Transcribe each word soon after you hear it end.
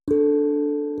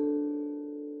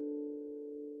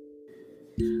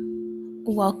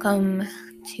Welcome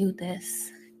to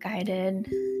this guided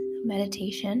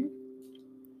meditation.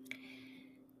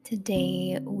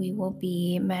 Today we will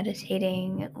be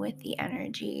meditating with the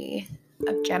energy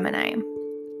of Gemini.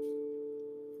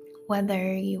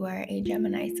 Whether you are a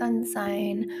Gemini sun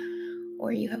sign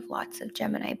or you have lots of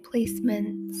Gemini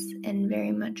placements and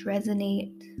very much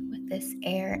resonate with this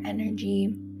air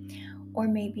energy, or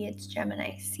maybe it's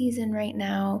Gemini season right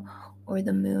now or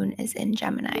the moon is in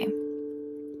Gemini.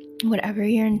 Whatever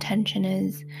your intention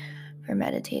is for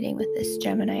meditating with this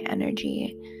Gemini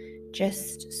energy,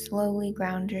 just slowly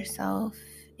ground yourself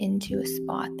into a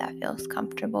spot that feels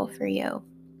comfortable for you.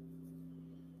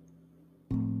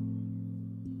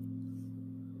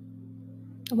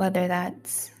 Whether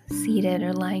that's seated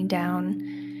or lying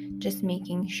down, just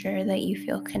making sure that you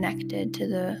feel connected to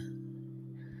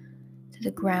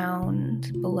the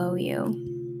ground below you.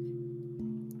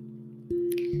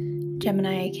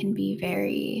 Gemini can be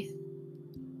very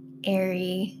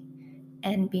airy,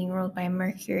 and being ruled by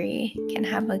Mercury can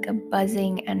have like a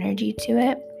buzzing energy to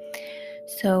it.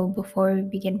 So before we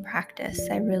begin practice,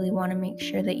 I really want to make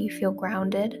sure that you feel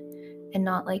grounded and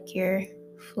not like you're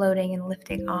floating and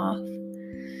lifting off.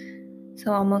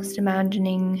 So almost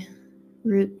imagining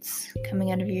roots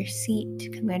coming out of your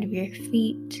seat, coming out of your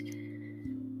feet,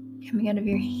 coming out of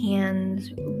your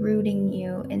hands, rooting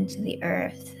you into the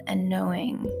earth and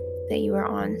knowing that you are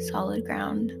on solid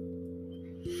ground.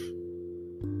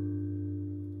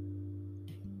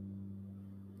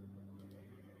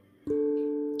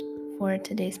 For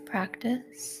today's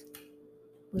practice,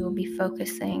 we will be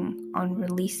focusing on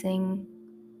releasing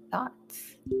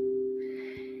thoughts.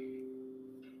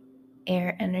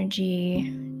 Air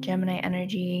energy, Gemini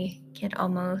energy can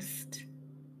almost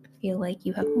feel like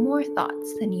you have more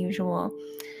thoughts than usual.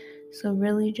 So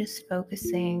really just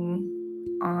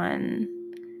focusing on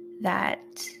that,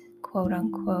 quote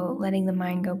unquote, letting the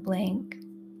mind go blank.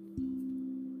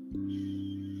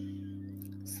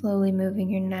 Slowly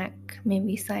moving your neck,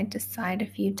 maybe side to side a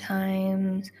few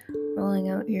times, rolling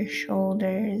out your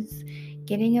shoulders,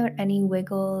 getting out any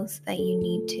wiggles that you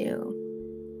need to.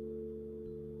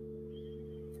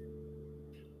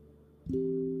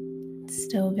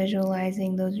 Still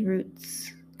visualizing those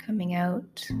roots coming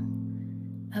out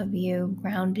of you,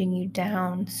 grounding you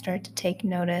down. Start to take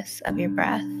notice of your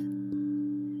breath.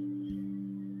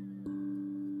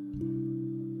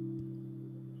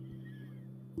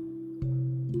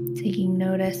 Taking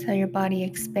notice how your body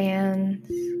expands.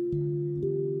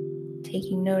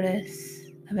 Taking notice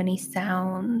of any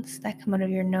sounds that come out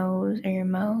of your nose or your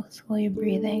mouth while you're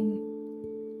breathing.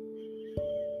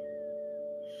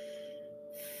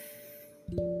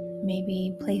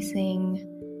 Maybe placing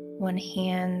one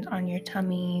hand on your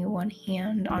tummy, one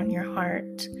hand on your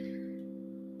heart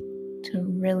to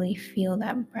really feel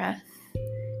that breath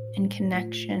and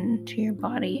connection to your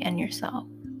body and yourself.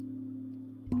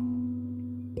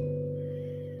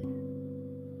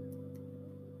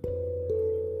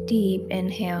 Deep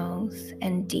inhales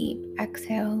and deep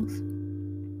exhales.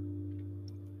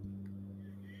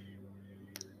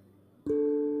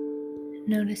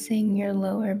 Noticing your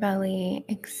lower belly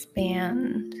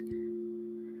expand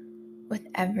with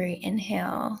every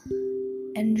inhale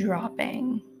and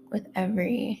dropping with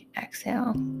every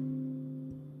exhale.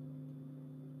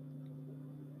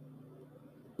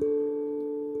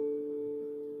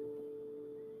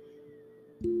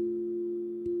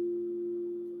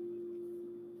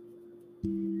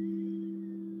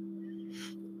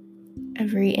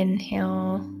 Every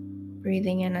inhale,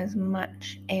 breathing in as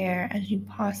much air as you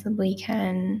possibly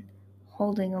can,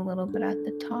 holding a little bit at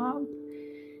the top,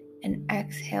 and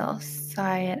exhale,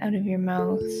 sigh it out of your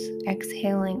mouth,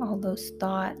 exhaling all those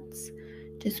thoughts,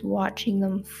 just watching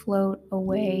them float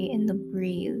away in the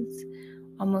breeze,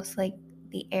 almost like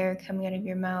the air coming out of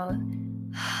your mouth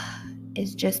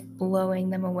is just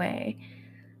blowing them away,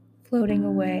 floating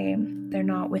away. They're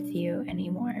not with you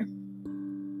anymore.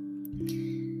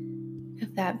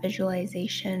 If that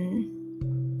visualization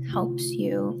helps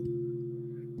you,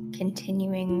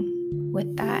 continuing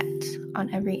with that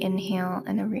on every inhale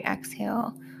and every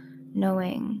exhale,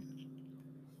 knowing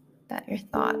that your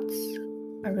thoughts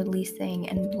are releasing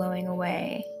and blowing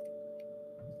away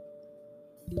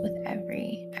with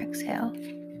every exhale.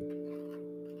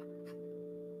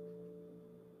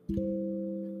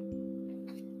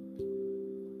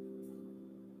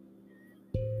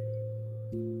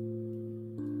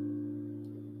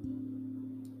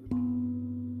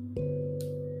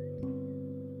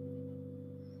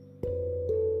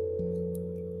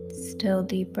 Still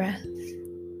deep breaths.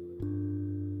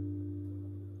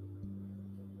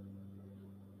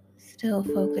 Still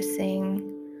focusing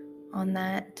on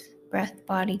that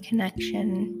breath-body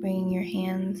connection, bringing your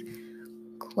hands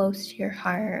close to your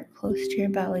heart, close to your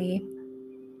belly,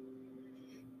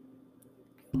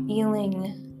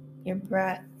 feeling your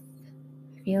breath,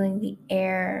 feeling the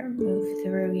air move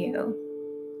through you.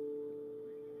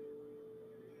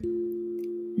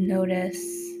 Notice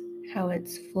how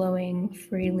it's flowing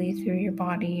freely through your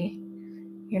body.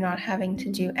 You're not having to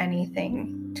do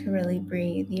anything to really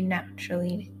breathe. You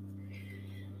naturally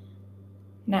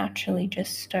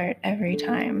just start every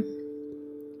time,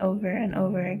 over and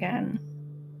over again,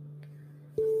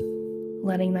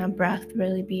 letting that breath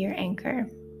really be your anchor.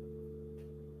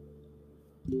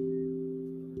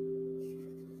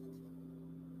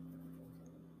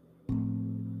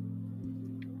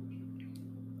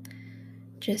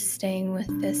 Just staying with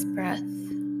this breath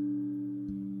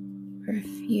for a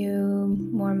few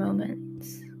more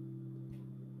moments.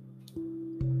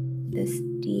 This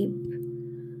deep,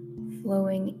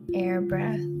 flowing air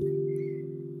breath,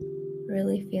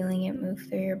 really feeling it move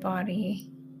through your body,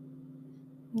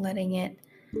 letting it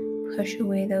push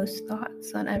away those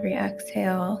thoughts on every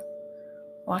exhale,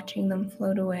 watching them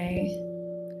float away,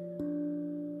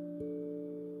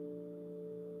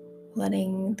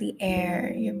 letting the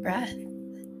air, your breath,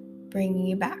 bring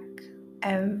you back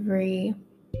every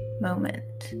moment,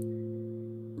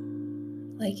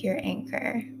 like your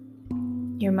anchor.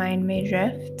 Your mind may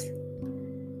drift,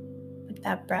 but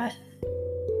that breath,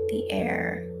 the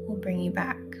air, will bring you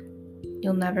back.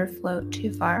 You'll never float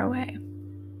too far away.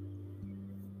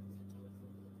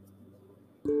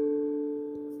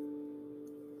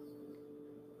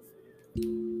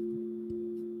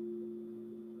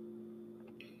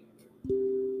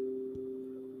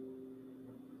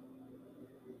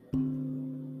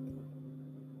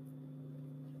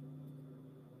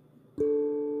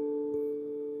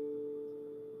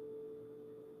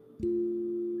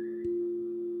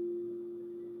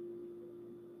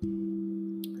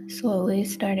 Slowly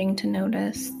starting to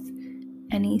notice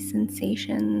any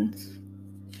sensations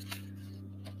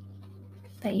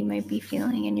that you might be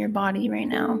feeling in your body right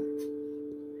now.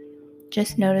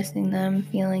 Just noticing them,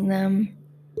 feeling them.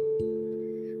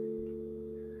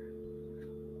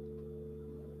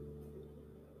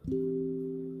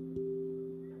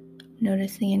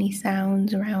 Noticing any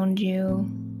sounds around you.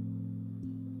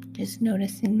 Just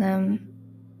noticing them,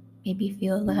 maybe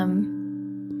feel them.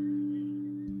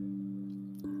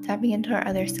 Tapping into our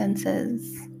other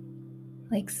senses,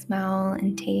 like smell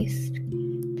and taste.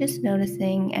 Just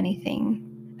noticing anything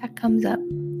that comes up.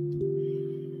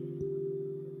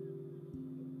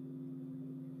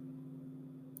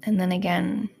 And then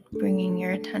again, bringing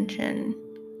your attention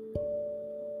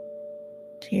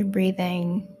to your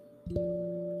breathing,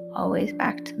 always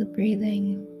back to the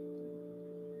breathing.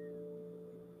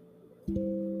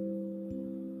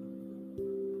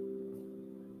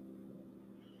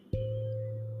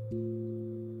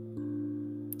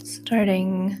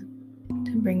 Starting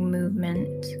to bring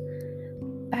movement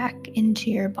back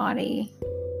into your body.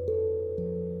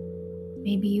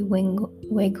 Maybe you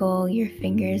wiggle your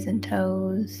fingers and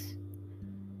toes.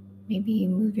 Maybe you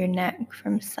move your neck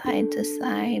from side to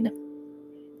side.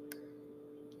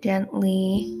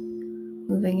 Gently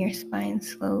moving your spine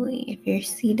slowly. If you're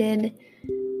seated,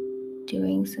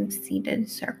 doing some seated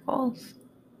circles.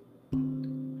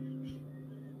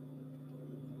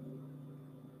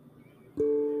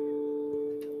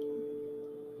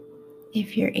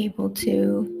 If you're able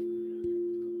to,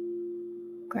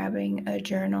 grabbing a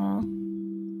journal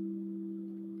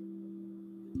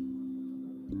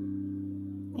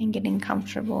and getting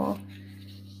comfortable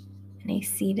in a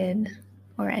seated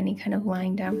or any kind of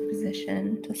lying down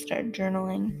position to start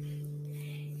journaling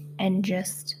and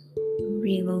just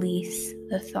release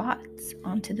the thoughts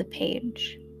onto the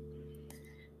page.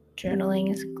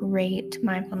 Journaling is a great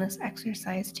mindfulness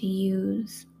exercise to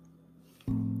use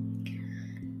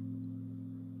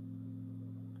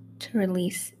to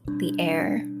release the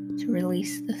air, to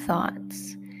release the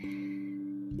thoughts.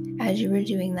 As you were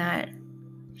doing that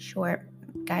short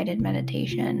guided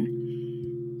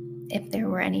meditation, if there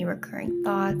were any recurring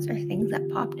thoughts or things that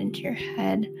popped into your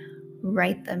head,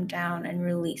 write them down and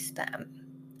release them.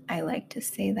 I like to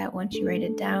say that once you write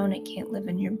it down, it can't live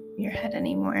in your head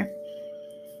anymore.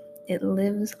 It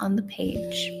lives on the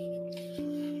page.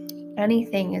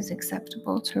 Anything is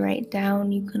acceptable to write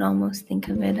down. You can almost think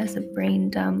of it as a brain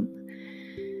dump,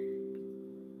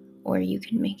 or you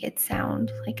can make it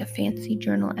sound like a fancy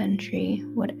journal entry,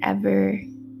 whatever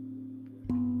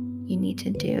you need to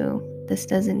do. This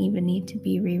doesn't even need to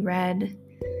be reread.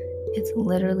 It's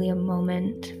literally a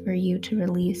moment for you to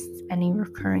release any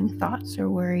recurring thoughts or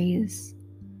worries.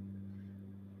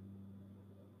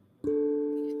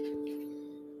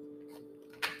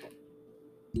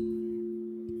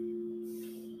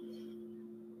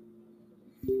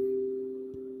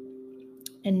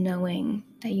 and knowing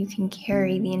that you can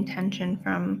carry the intention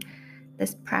from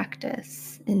this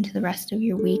practice into the rest of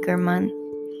your week or month,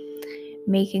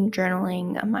 making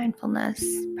journaling a mindfulness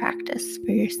practice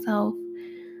for yourself,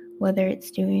 whether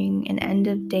it's doing an end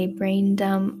of day brain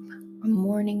dump, a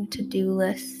morning to-do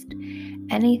list,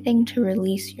 anything to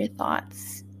release your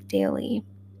thoughts daily.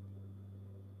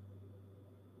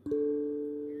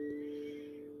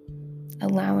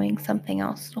 Allowing something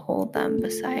else to hold them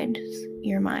besides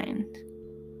your mind.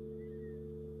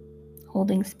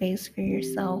 Holding space for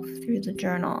yourself through the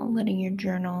journal, letting your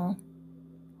journal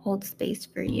hold space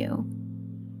for you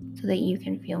so that you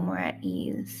can feel more at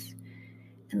ease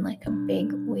and like a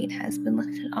big weight has been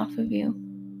lifted off of you.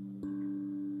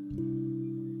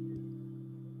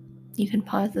 You can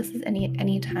pause this at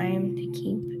any time to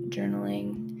keep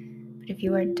journaling, but if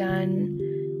you are done,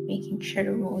 making sure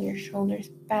to roll your shoulders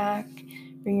back,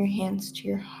 bring your hands to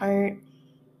your heart,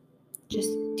 just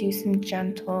do some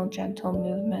gentle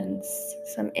movements,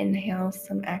 some inhales,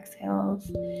 some exhales,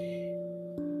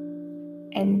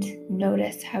 and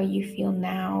notice how you feel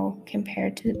now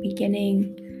compared to the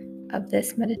beginning of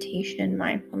this meditation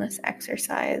mindfulness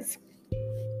exercise.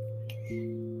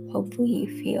 Hopefully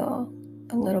you feel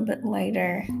a little bit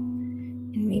lighter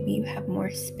and maybe you have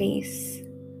more space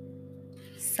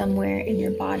somewhere in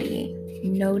your body.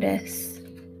 Notice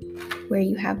where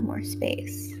you have more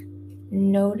space.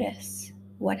 Notice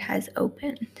what has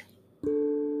opened.